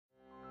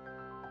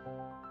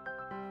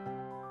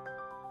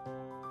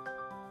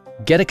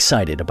Get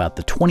excited about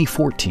the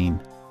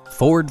 2014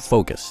 Ford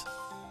Focus.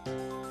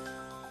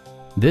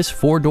 This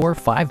four-door,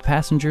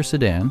 five-passenger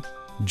sedan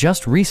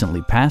just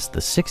recently passed the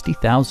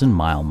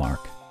 60,000-mile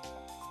mark.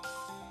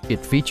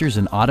 It features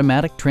an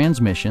automatic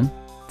transmission,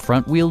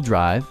 front-wheel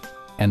drive,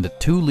 and a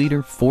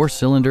 2-liter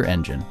four-cylinder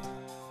engine.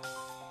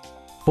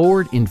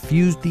 Ford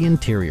infused the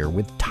interior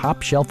with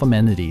top-shelf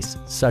amenities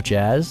such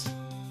as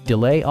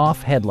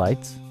delay-off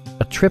headlights,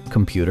 a trip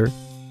computer,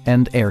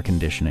 and air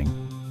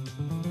conditioning.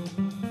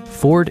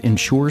 Ford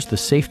ensures the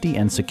safety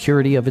and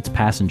security of its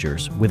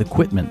passengers with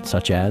equipment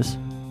such as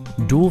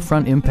dual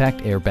front impact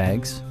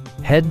airbags,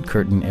 head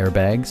curtain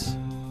airbags,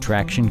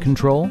 traction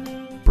control,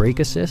 brake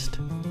assist,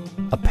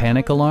 a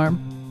panic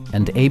alarm,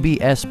 and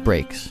ABS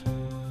brakes.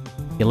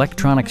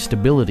 Electronic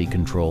stability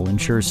control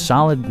ensures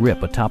solid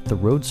grip atop the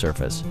road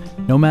surface,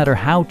 no matter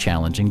how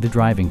challenging the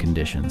driving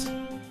conditions.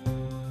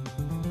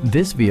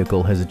 This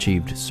vehicle has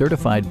achieved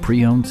certified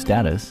pre-owned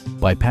status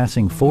by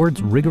passing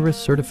Ford's rigorous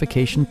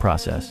certification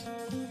process.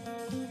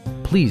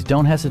 Please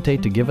don't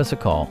hesitate to give us a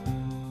call.